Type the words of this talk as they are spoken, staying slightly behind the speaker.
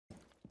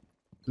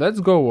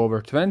Let's go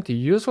over 20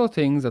 useful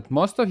things that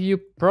most of you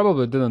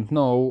probably didn't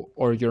know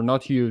or you're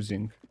not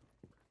using.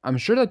 I'm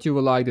sure that you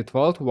will like the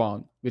 12th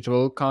one, which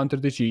will counter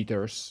the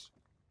cheaters.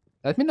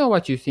 Let me know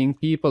what you think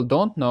people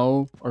don't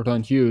know or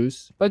don't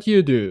use, but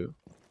you do.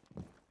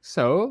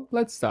 So,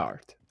 let's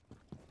start.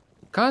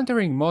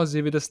 Countering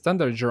Mozzie with a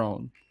standard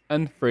drone,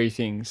 and 3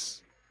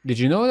 things. Did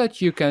you know that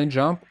you can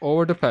jump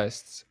over the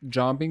pests,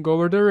 jumping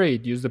over the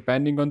radius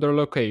depending on their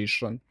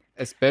location,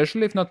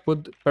 especially if not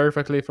put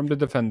perfectly from the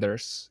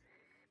defenders?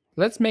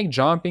 Let's make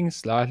jumping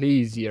slightly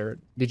easier.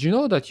 Did you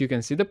know that you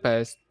can see the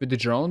pest with the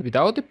drone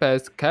without the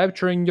pest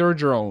capturing your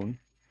drone?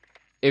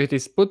 If it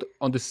is put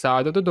on the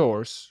side of the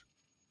doors,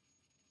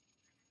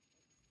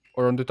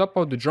 or on the top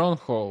of the drone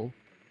hole,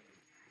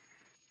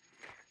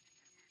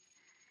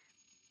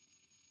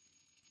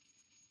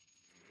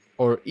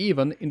 or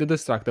even in the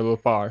destructible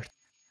part.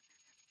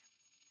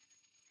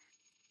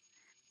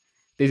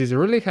 This is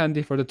really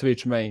handy for the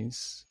Twitch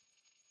mains.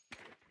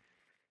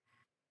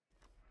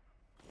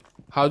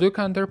 How do you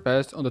counter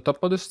pests on the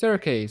top of the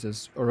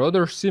staircases or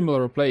other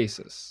similar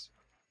places?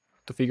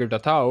 To figure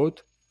that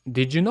out,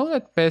 did you know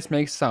that pests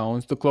make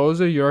sounds the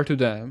closer you are to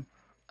them,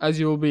 as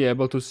you will be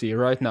able to see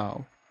right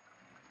now?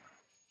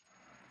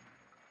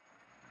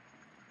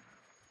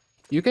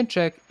 You can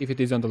check if it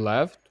is on the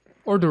left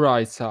or the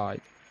right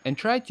side, and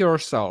try it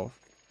yourself.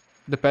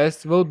 The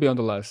pest will be on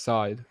the left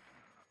side.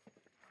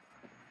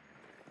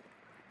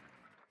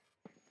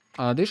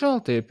 An additional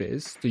tip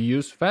is to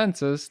use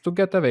fences to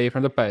get away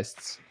from the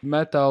pests,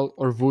 metal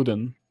or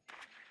wooden.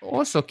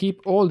 Also keep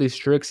all these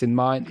tricks in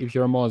mind if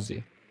you're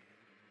Mozzie.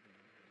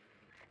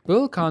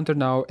 We'll counter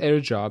now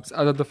airjabs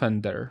as a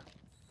defender.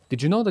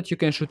 Did you know that you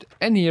can shoot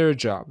any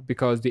airjab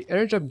because the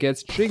airjab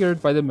gets triggered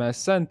by the mess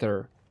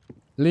center?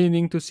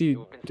 Leaning to see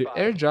the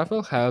airjab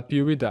will help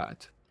you with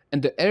that,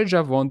 and the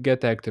airjab won't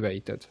get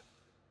activated.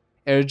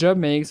 Airjab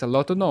makes a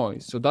lot of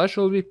noise, so that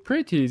should be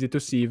pretty easy to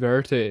see where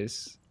it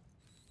is.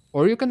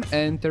 Or you can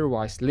enter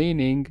whilst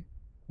leaning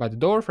by the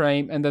door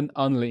frame and then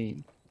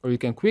unlean. Or you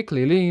can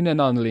quickly lean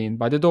and unlean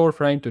by the door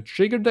frame to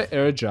trigger the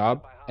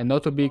airjab and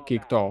not to be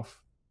kicked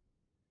off.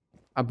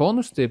 A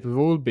bonus tip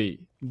will be,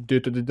 due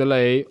to the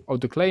delay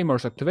of the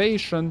Claymore's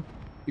activation,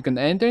 you can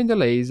enter in the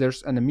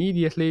lasers and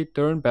immediately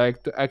turn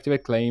back to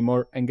activate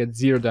Claymore and get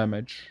 0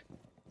 damage.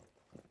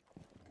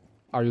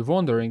 Are you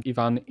wondering if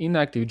an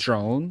inactive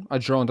drone, a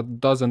drone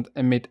that doesn't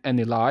emit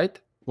any light,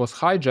 was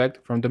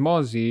hijacked from the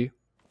Mozzie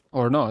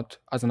or not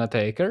as an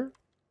attacker?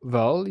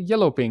 Well,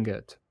 yellow ping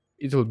it.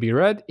 It will be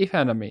red if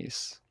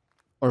enemies,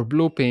 or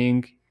blue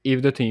ping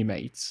if the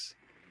teammates.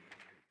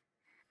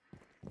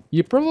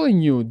 You probably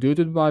knew due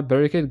to my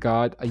barricade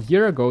guide a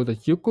year ago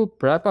that you could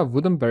prep a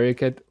wooden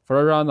barricade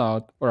for a run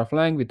out or a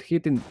flank with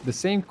hitting the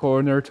same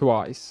corner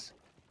twice,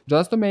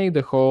 just to make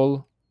the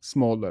hole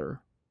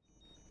smaller.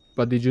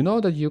 But did you know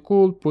that you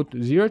could put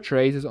 0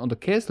 traces on the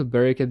castle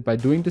barricade by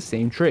doing the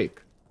same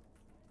trick?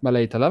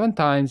 Melee it 11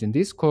 times in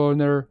this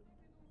corner,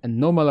 and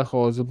no melee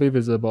holes will be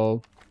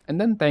visible, and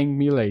then thank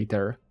me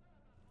later.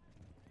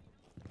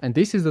 And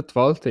this is the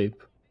 12th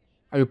tip.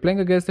 Are you playing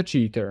against a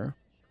cheater?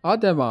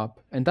 Add them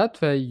up, and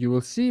that way you will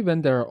see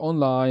when they are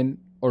online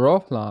or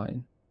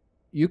offline.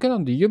 You can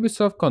on the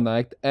Ubisoft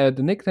Connect add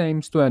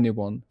nicknames to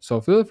anyone, so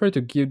feel free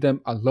to give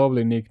them a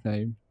lovely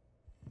nickname.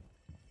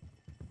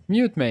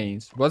 Mute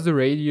mains, what's the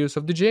radius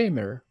of the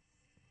jammer?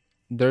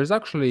 There's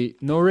actually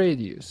no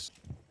radius.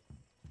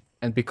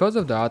 And because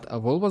of that, a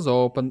wall was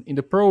opened in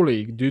the Pro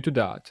League due to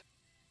that.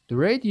 The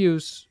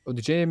radius of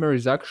the jammer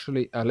is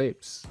actually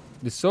ellipse.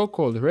 The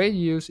so-called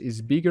radius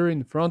is bigger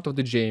in front of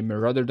the jammer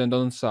rather than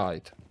on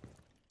side.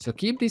 So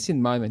keep this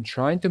in mind when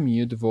trying to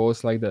mute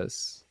walls like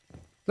this.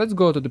 Let's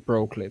go to the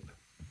pro clip.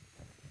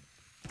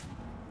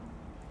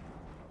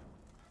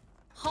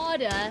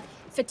 Harder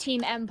for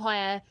Team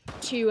Empire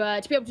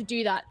to be able to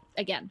do that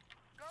again.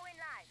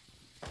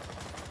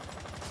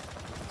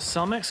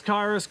 Some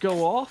X-Kairos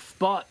go off,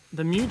 but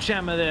the mute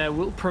jammer there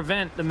will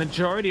prevent the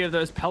majority of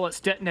those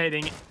pellets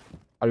detonating.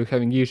 Are you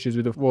having issues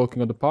with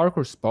walking on the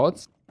parkour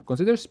spots?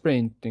 Consider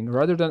sprinting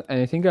rather than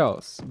anything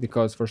else,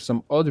 because for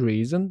some odd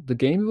reason, the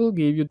game will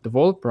give you the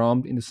wall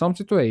prompt in some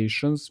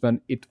situations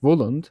when it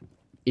wouldn't,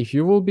 if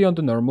you will be on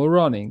the normal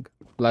running,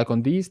 like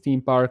on these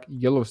theme park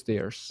yellow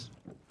stairs.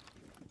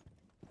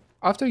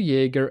 After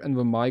Jaeger and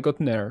Vamai got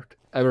nerfed,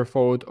 ever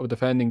thought of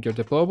defending your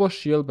deployable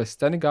shield by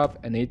standing up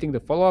and eating the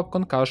follow-up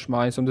concuss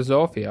mines on the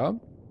Zofia?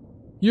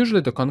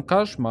 Usually the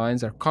concuss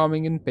mines are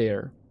coming in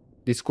pair.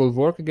 This could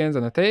work against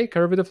an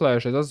attacker with the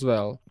flashes as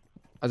well,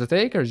 as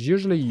attackers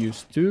usually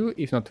use 2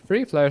 if not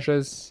 3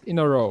 flashes in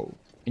a row,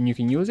 and you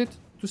can use it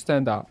to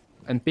stand up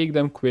and pick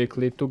them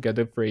quickly to get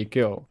a free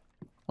kill.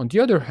 On the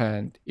other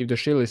hand, if the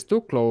shield is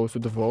too close to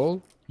the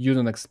wall, use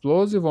an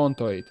explosive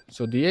onto it,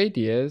 so the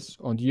ADS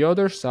on the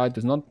other side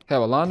does not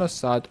have a line of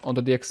sight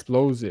onto the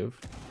explosive.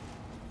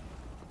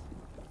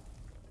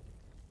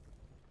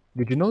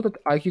 Did you know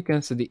that IQ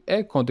can set the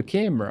echo on the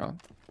camera?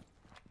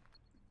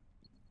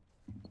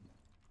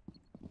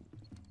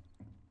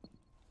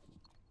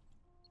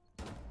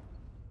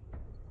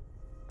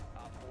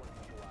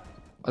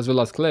 as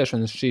well as Clash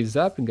when she's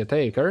zapping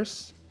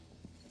attackers.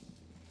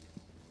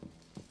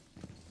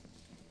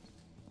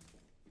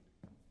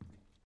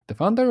 The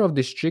thunder of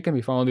this trick can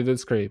be found in the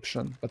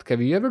description, but have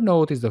you ever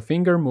noticed the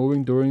finger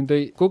moving during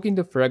the cooking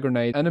the frag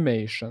grenade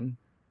animation?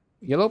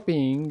 Yellow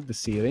being the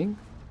ceiling,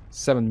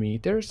 7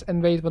 meters,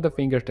 and wait for the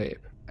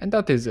fingertip. And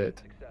that is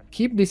it.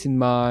 Keep this in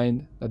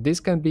mind that this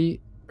can be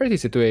pretty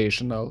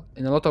situational.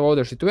 In a lot of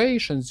other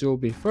situations you'll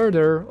be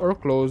further or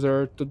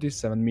closer to these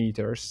 7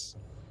 meters.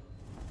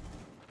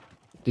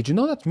 Did you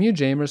know that mute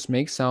jammers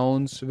make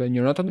sounds when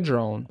you're not on the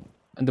drone?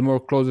 And the more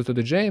closer to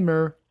the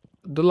jammer,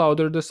 the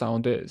louder the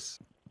sound is.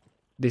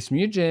 This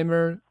mute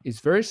jammer is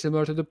very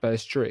similar to the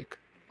past trick.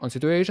 On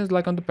situations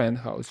like on the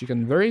penthouse, you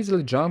can very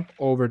easily jump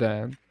over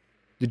them.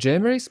 The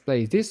jammer is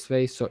placed this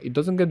way so it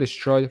doesn't get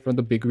destroyed from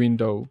the big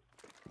window.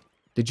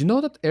 Did you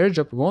know that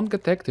airjab won't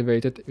get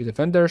activated if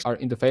defenders are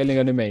in the failing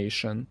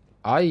animation,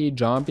 i.e.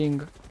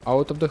 jumping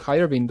out of the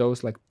higher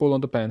windows like pull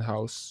on the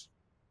penthouse?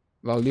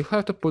 Well, you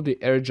have to put the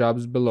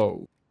airjabs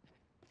below.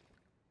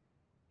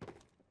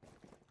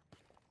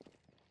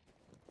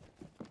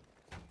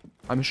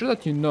 I'm sure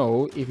that you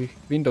know if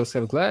windows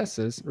have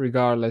glasses,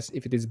 regardless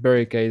if it is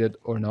barricaded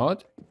or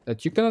not,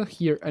 that you cannot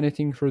hear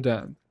anything through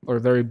them, or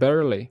very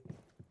barely.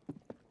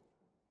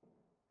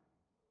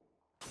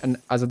 And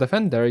as a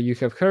defender, you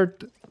have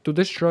heard to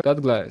destroy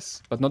that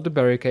glass, but not the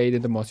barricade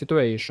in the most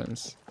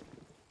situations.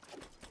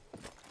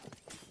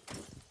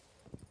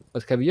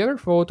 But have you ever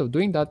thought of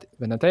doing that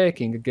when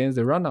attacking against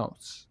the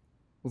runouts?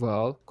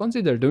 Well,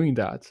 consider doing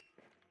that.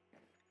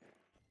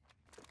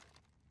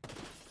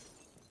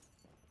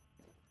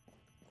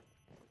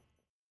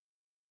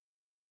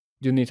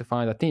 Do you need to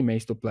find a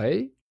teammates to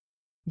play?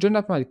 Join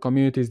up my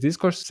community's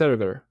Discord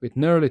server with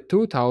nearly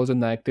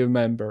 2000 active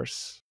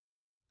members.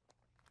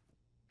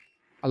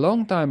 A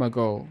long time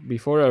ago,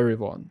 before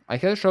everyone, I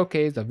had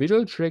showcased a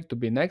visual trick to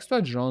be next to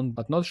a drone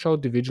but not show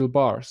the visual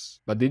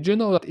bars, but did you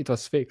know that it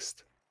was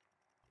fixed?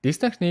 This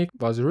technique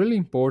was really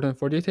important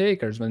for the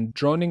attackers when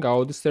droning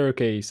out the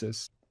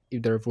staircases.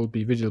 If there would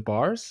be visual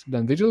bars,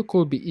 then visual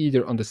could be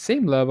either on the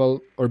same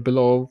level or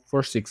below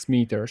for 6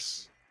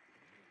 meters.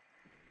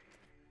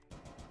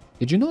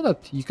 Did you know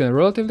that you can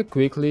relatively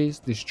quickly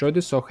destroy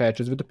the saw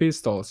hatches with the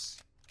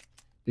pistols?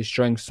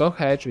 Destroying saw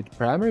hatch with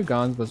primary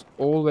guns was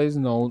always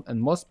known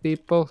and most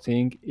people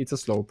think it's a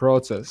slow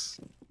process.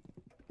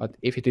 But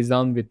if it is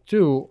done with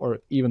 2 or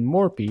even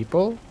more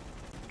people,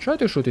 try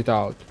to shoot it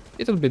out.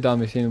 It will be done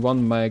within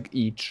 1 mag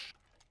each.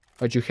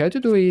 What you have to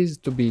do is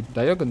to be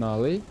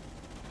diagonally,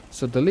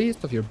 so the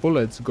least of your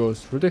bullets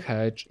goes through the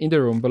hatch in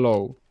the room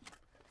below.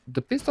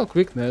 The pistol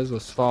quickness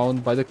was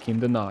found by the King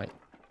Dunne.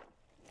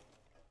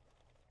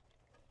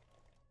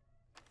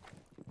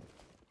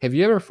 Have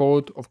you ever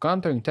thought of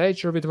countering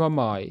Thatcher with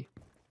Mozzie?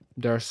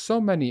 There are so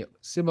many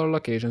similar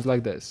locations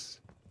like this.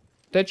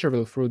 Thatcher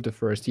will throw the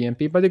first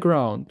EMP by the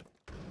ground,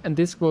 and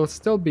this will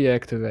still be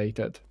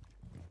activated.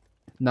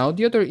 Now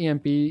the other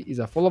EMP is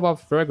a follow-up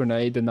frag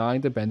grenade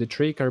denying the bandit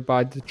trigger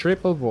by the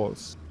triple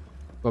walls.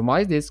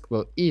 Mozzie's disc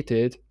will eat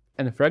it,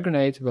 and frag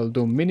grenade will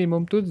do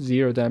minimum to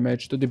 0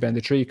 damage to the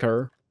bandit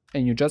trigger,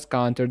 and you just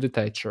counter the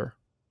Thatcher.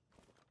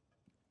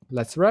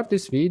 Let's wrap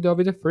this video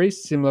with the 3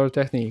 similar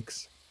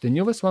techniques. The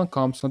newest one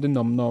comes from the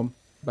Nom Nom,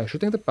 by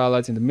shooting the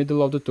pallets in the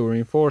middle of the 2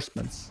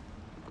 reinforcements.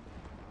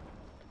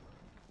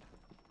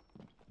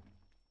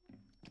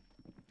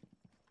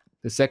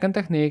 The second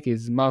technique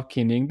is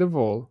mouth-kinning the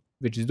wall,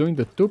 which is doing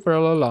the 2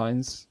 parallel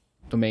lines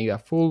to make a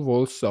full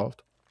wall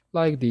soft,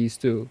 like these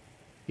two.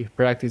 If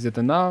practice it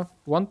enough,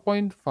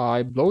 1.5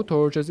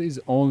 blowtorches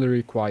is only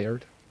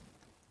required.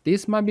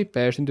 This might be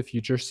patched in the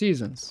future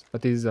seasons,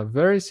 but it is a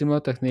very similar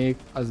technique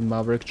as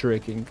Maverick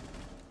tricking.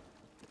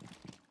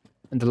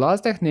 And the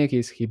last technique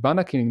is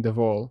Hibana kinning the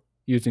wall,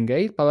 using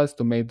 8 pallets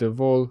to make the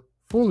wall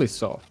fully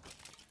soft.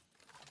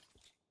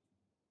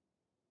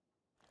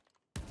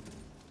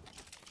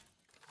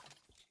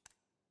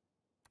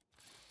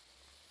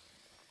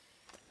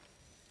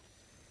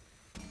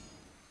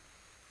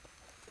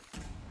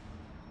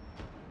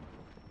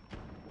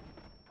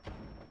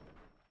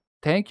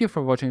 Thank you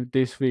for watching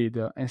this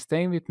video and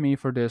staying with me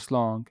for this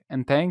long,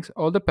 and thanks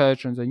all the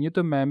patrons and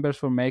YouTube members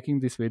for making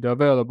this video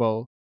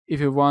available. If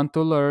you want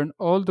to learn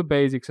all the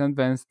basics and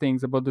advanced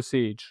things about the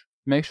siege,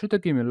 make sure to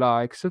give me a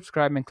like,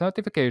 subscribe and click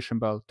the notification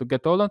bell to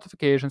get all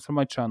notifications from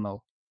my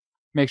channel.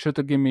 Make sure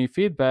to give me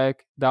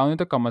feedback down in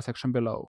the comment section below.